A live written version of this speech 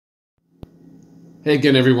Hey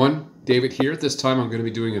again everyone, David here. This time I'm going to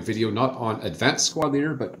be doing a video not on Advanced Squad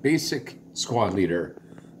Leader, but Basic Squad Leader.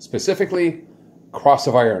 Specifically, Cross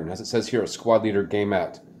of Iron, as it says here, a Squad Leader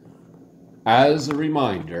gamette. As a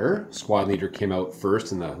reminder, Squad Leader came out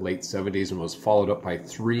first in the late 70s and was followed up by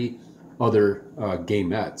 3 other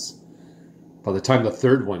gamettes. By the time the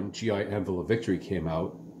third one, GI Anvil of Victory, came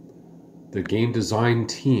out, the game design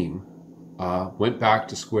team went back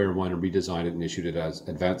to square one and redesigned it and issued it as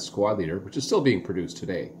Advanced Squad Leader, which is still being produced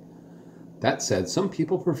today. That said, some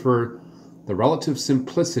people prefer the relative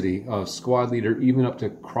simplicity of Squad Leader even up to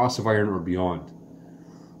Cross of Iron or beyond.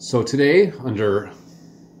 So today, under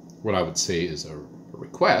what I would say is a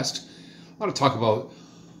request, I want to talk about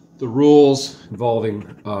the rules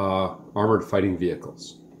involving armored fighting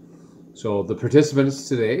vehicles. So the participants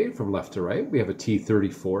today, from left to right, we have a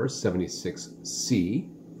T-34 76C.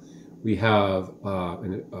 We have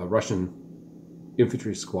a Russian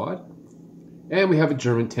infantry squad, and we have a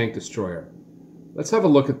German tank destroyer. Let's have a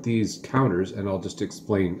look at these counters, and I'll just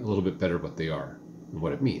explain a little bit better what they are and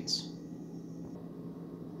what it means.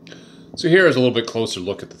 So here is a little bit closer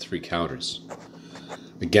look at the 3 counters.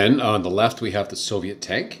 Again, on the left we have the Soviet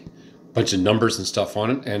tank, a bunch of numbers and stuff on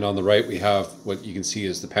it, and on the right we have what you can see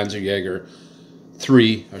is the Panzerjäger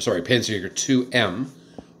 2M.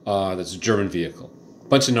 That's a German vehicle.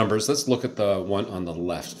 Bunch of numbers. Let's look at the one on the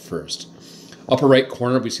left first. Upper right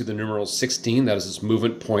corner we see the numeral 16, that is its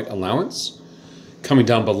movement point allowance. Coming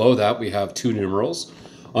down below that we have 2 numerals.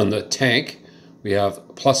 On the tank we have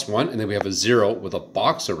 +1 and then we have a 0 with a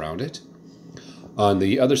box around it. On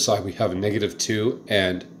the other side we have a -2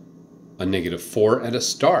 and a -4 and a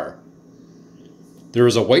star. There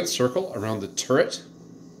is a white circle around the turret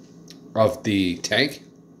of the tank.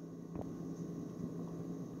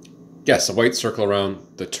 Yes, a white circle around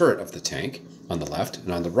the turret of the tank on the left,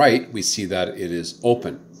 and on the right we see that it is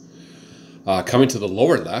open. Coming to the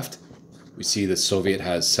lower left, we see the Soviet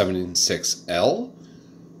has 76L,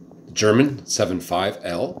 the German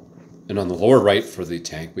 75L, and on the lower right for the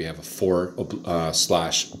tank we have a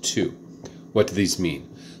 4/2. What do these mean?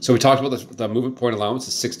 So we talked about the movement point allowance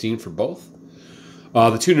is 16 for both.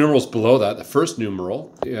 The 2 numerals below that, the first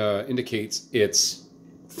numeral indicates its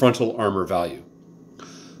frontal armor value.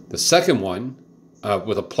 The second one,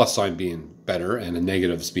 with a plus sign being better and a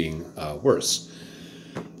negatives being worse.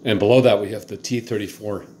 And below that we have the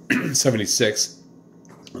T-34 76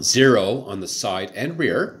 0 on the side and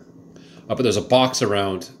rear, but there's a box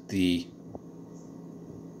around the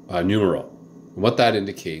numeral. And what that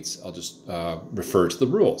indicates, I'll just refer to the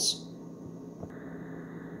rules.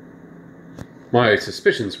 My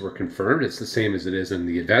suspicions were confirmed. It's the same as it is in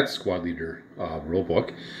the Advanced Squad Leader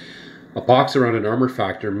rulebook. A box around an armor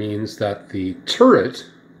factor means that the turret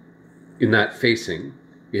in that facing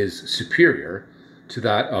is superior to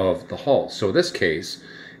that of the hull. So in this case,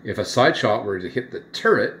 if a side shot were to hit the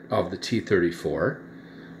turret of the T-34,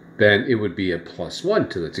 then it would be a +1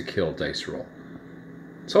 to the to kill dice roll.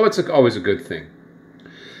 So it's always a good thing.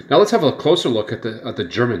 Now let's have a closer look at the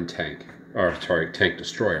German tank, or sorry, tank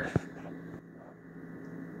destroyer.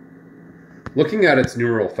 Looking at its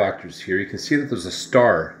numeral factors here, you can see that there's a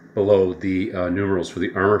star below the numerals for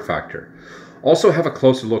the armor factor. Also have a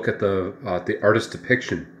closer look at the artist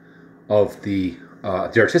depiction of the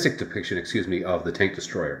artistic depiction, of the tank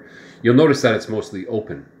destroyer. You'll notice that it's mostly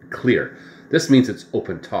open, clear. This means it's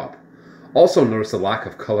open top. Also notice the lack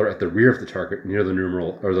of color at the rear of the target near the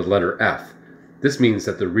numeral or the letter F. This means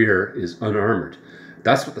that the rear is unarmored.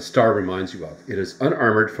 That's what the star reminds you of. It is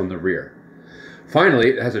unarmored from the rear. Finally,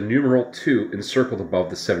 it has a numeral 2 encircled above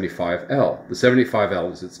the 75L. The 75L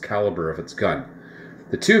is its caliber of its gun.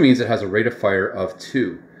 The 2 means it has a rate of fire of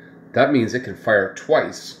 2. That means it can fire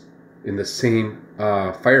twice in the same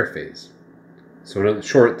fire phase. So in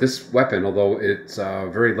short, this weapon, although it's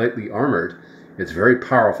very lightly armored, it's very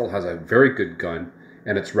powerful, has a very good gun,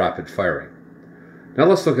 and it's rapid firing. Now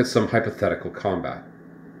let's look at some hypothetical combat.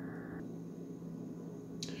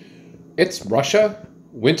 It's Russia.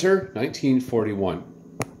 Winter 1941.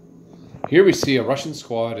 Here we see a Russian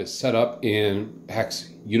squad is set up in hex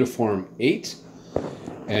uniform 8.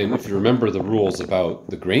 And if you remember the rules about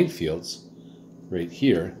the grain fields right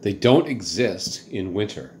here, they don't exist in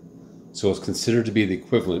winter. So it's considered to be the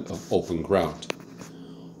equivalent of open ground.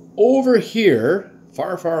 Over here,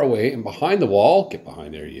 far, far away and behind the wall, get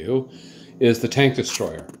behind there you, is the tank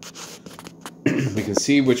destroyer. We can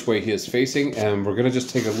see which way he is facing, and we're going to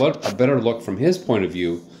just take a better look from his point of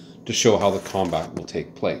view to show how the combat will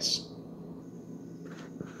take place.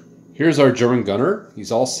 Here's our German gunner.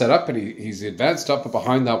 He's all set up, and he's advanced up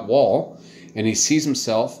behind that wall, and he sees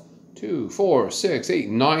himself 2, 4, 6, 8,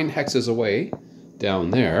 9 hexes away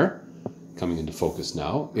down there. coming into focus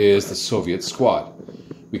now, is the Soviet squad.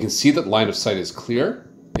 We can see that line of sight is clear.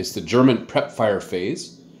 It's the German prep fire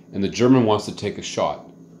phase, and the German wants to take a shot.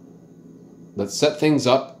 Let's set things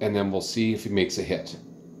up, and then we'll see if he makes a hit.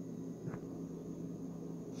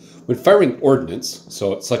 When firing ordnance,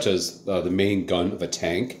 such as the main gun of a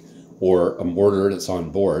tank or a mortar that's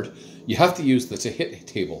on board, you have to use the to-hit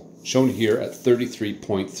table, shown here at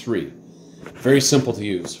 33.3. Very simple to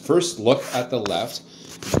use. First, look at the left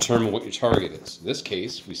to determine what your target is. In this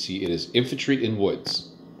case, we see it is infantry in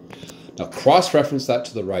woods. Now cross-reference that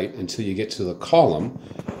to the right until you get to the column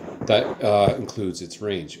that includes its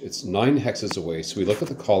range. It's 9 hexes away, so we look at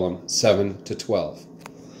the column 7 to 12.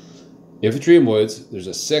 Infantry in woods, there's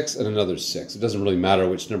a 6 and another 6. It doesn't really matter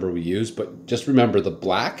which number we use, but just remember the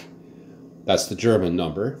black, that's the German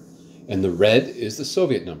number, and the red is the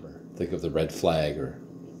Soviet number. Think of the red flag or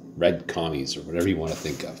red commies or whatever you want to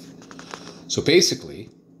think of. So basically,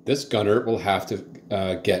 this gunner will have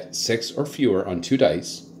to get 6 or fewer on 2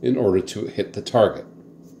 dice in order to hit the target.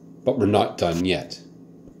 But we're not done yet.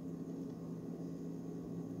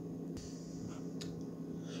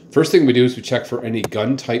 First thing we do is we check for any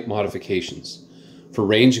gun type modifications. For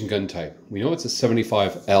range and gun type, we know it's a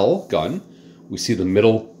 75L gun. We see the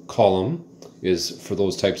middle column is for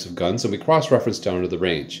those types of guns, and we cross-reference down to the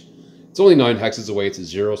range. It's only 9 hexes away, it's a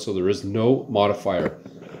 0, so there is no modifier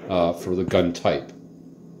for the gun type.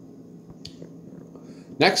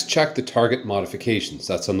 Next, check the target modifications.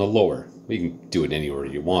 That's on the lower. You can do it any order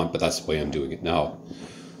you want, but that's the way I'm doing it now.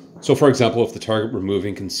 So for example, if the target were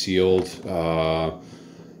moving, concealed,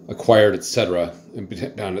 acquired, etc.,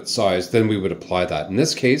 and down its size, then we would apply that. In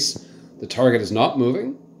this case, the target is not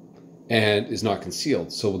moving and is not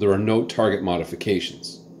concealed, so there are no target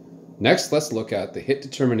modifications. Next, let's look at the hit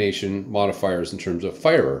determination modifiers in terms of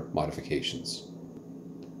firer modifications.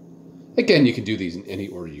 Again, you can do these in any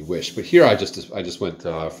order you wish, but here I just went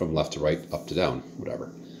from left to right, up to down,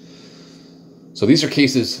 whatever. So these are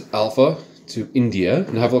cases alpha to India,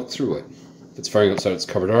 and have a look through it. If it's firing outside its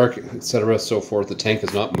covered arc, etc., so forth, the tank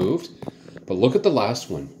has not moved. But look at the last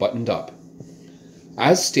one, buttoned up.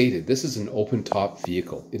 As stated, this is an open-top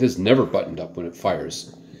vehicle. It is never buttoned up when it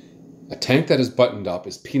fires. A tank that is buttoned up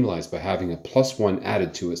is penalized by having a +1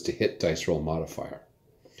 added to its to hit dice roll modifier.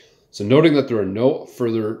 So noting that there are no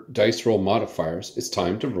further dice roll modifiers, it's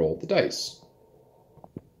time to roll the dice.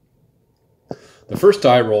 The first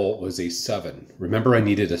die roll was a 7. Remember, I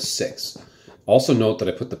needed a 6. Also note that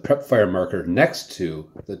I put the prep fire marker next to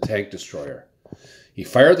the tank destroyer. He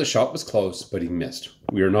fired, the shot was close, but he missed.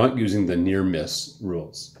 We are not using the near miss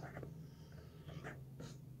rules.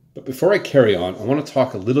 But before I carry on, I want to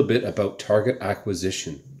talk a little bit about target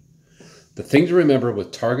acquisition. The thing to remember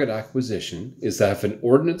with target acquisition is that if an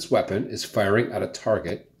ordnance weapon is firing at a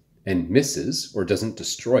target and misses or doesn't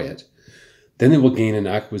destroy it, then they will gain an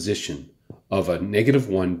acquisition of a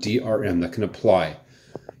 -1 DRM that can apply.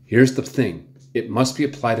 Here's the thing. It must be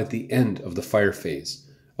applied at the end of the fire phase,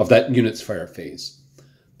 of that unit's fire phase.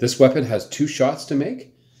 This weapon has 2 shots to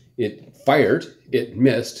make. It fired, it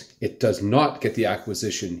missed, it does not get the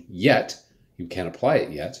acquisition yet. You can't apply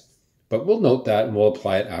it yet, but we'll note that and we'll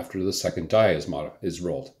apply it after the second die is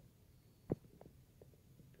rolled.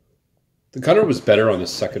 The gunner was better on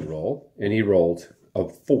his second roll, and he rolled a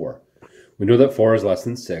 4. We know that 4 is less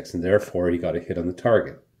than 6, and therefore he got a hit on the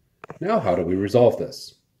target. Now how do we resolve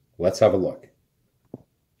this? Let's have a look.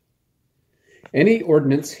 Any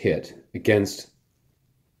ordnance hit against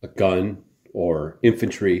a gun or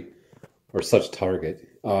infantry or such target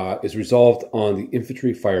is resolved on the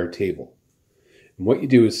infantry fire table. And what you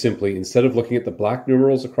do is simply, instead of looking at the black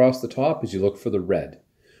numerals across the top, is you look for the red.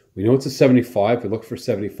 We know it's a 75. We look for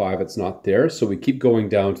 75. It's not there. So we keep going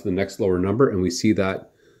down to the next lower number, and we see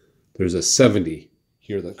that there's a 70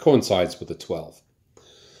 here that coincides with the 12.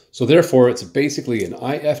 So therefore, it's basically an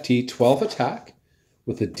IFT 12 attack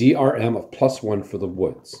with a DRM of +1 for the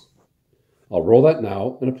woods. I'll roll that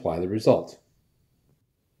now and apply the result.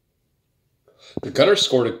 The gunner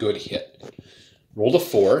scored a good hit. Rolled a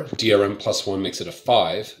 4, DRM +1 makes it a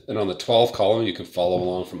 5, and on the 12 column, you can follow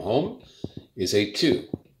along from home, is a 2.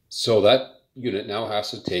 So that unit now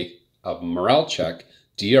has to take a morale check,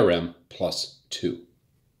 DRM +2.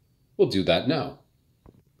 We'll do that now.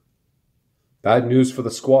 Bad news for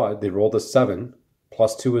the squad, they rolled a 7,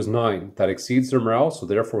 +2 is 9. That exceeds their morale, so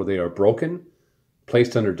therefore they are broken,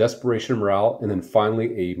 placed under desperation morale, and then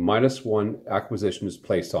finally a -1 acquisition is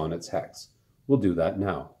placed on its hex. We'll do that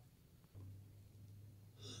now.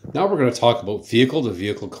 Now we're going to talk about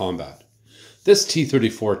vehicle-to-vehicle combat. This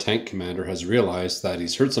T-34 tank commander has realized that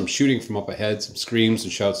he's heard some shooting from up ahead, some screams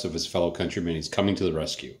and shouts of his fellow countrymen. He's coming to the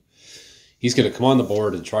rescue. He's going to come on the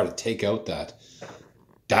board and try to take out that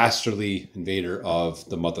dastardly invader of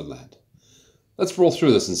the motherland. Let's roll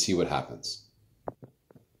through this and see what happens.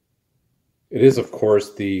 It is, of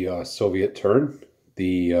course, the Soviet turn.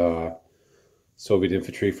 The Soviet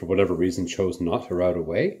infantry, for whatever reason, chose not to rout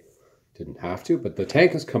away. Didn't have to, but the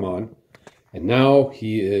tank has come on, and now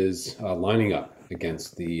he is lining up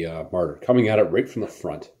against the martyr, coming at it right from the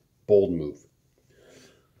front. Bold move.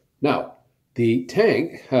 Now, the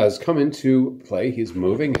tank has come into play. He's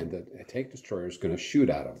moving, and the tank destroyer is going to shoot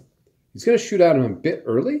at him. He's going to shoot at him a bit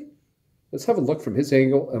early. Let's have a look from his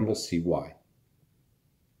angle, and we'll see why.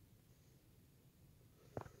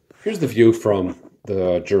 Here's the view from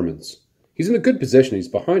the Germans. He's in a good position. He's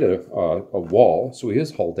behind a wall, so he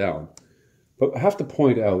is hull down. But I have to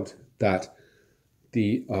point out that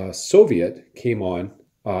the Soviet came on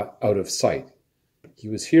out of sight. He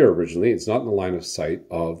was here originally. It's not in the line of sight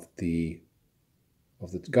of the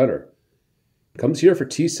gunner. Comes here for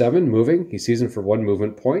T7, moving. He sees him for 1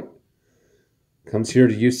 movement point. Comes here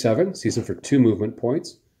to U7, sees him for 2 movement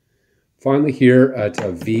points. Finally here at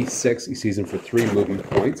V6, he sees him for 3 movement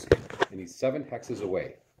points, and he's 7 hexes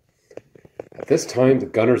away. At this time, the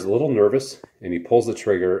gunner's a little nervous, and he pulls the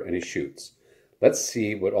trigger and he shoots. Let's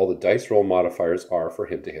see what all the dice roll modifiers are for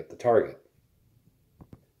him to hit the target.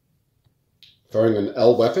 Firing an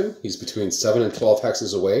L weapon, he's between 7 and 12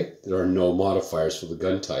 hexes away. There are no modifiers for the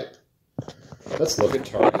gun type. Let's look at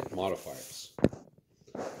target modifiers.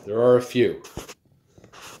 There are a few.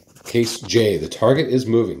 Case J, the target is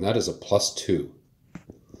moving. That is a +2.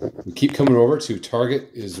 We keep coming over to target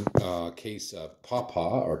is case Papa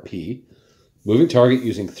or P. Moving target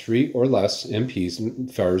using 3 or less MPs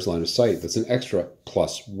and fires line of sight. That's an extra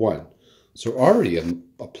 +1. So already a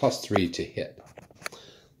 +3 to hit.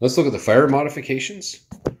 Let's look at the fire modifications.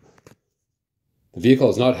 The vehicle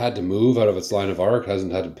has not had to move out of its line of arc,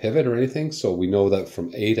 hasn't had to pivot or anything, so we know that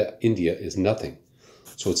from A to India is nothing.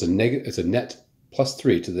 So it's a net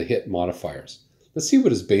 +3 to the hit modifiers. Let's see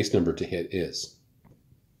what his base number to hit is.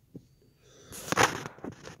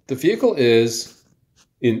 The vehicle is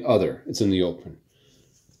in other, it's in the open.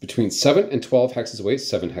 Between 7 and 12 hexes away,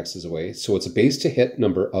 7 hexes away, so it's a base to hit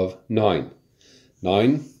number of 9.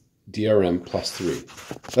 9 DRM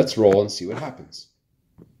 +3. Let's roll and see what happens.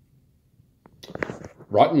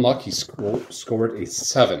 Rotten luck, he scored a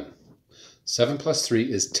 7. 7 +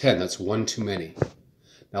 3 is 10, that's 1 too many.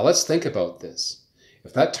 Now let's think about this.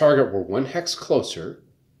 If that target were 1 hex closer,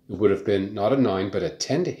 it would have been not a 9 but a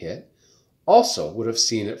 10 to hit. Also would have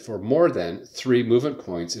seen it for more than 3 movement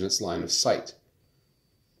points in its line of sight.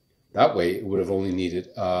 That way it would have only needed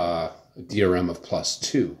a DRM of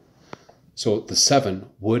 +2. So the 7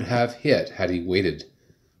 would have hit had he waited,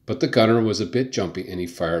 but the gunner was a bit jumpy and he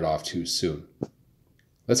fired off too soon.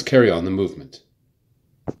 Let's carry on the movement.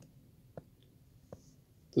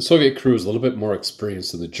 The Soviet crew is a little bit more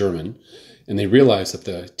experienced than the German, and they realize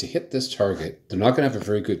that to hit this target, they're not going to have a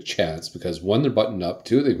very good chance because 1, they're buttoned up,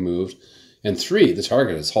 2, they've moved, and 3, the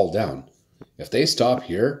target is hull down. If they stop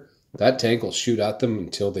here, that tank will shoot at them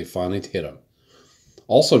until they finally hit them.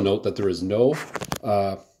 Also note that there is no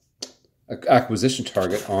acquisition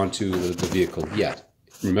target onto the vehicle yet.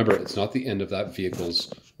 Remember, it's not the end of that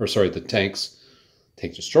the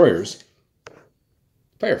tank destroyer's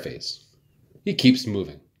fire phase. He keeps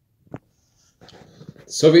moving.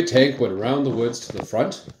 The Soviet tank went around the woods to the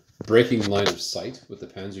front, breaking line of sight with the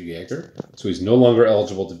Panzerjäger, so he's no longer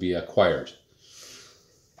eligible to be acquired.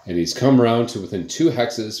 And he's come around to within 2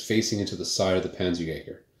 hexes facing into the side of the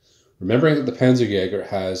Panzerjäger. Remembering that the Panzerjäger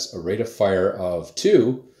has a rate of fire of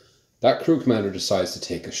 2, that crew commander decides to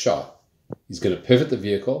take a shot. He's going to pivot the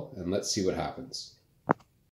vehicle, and let's see what happens.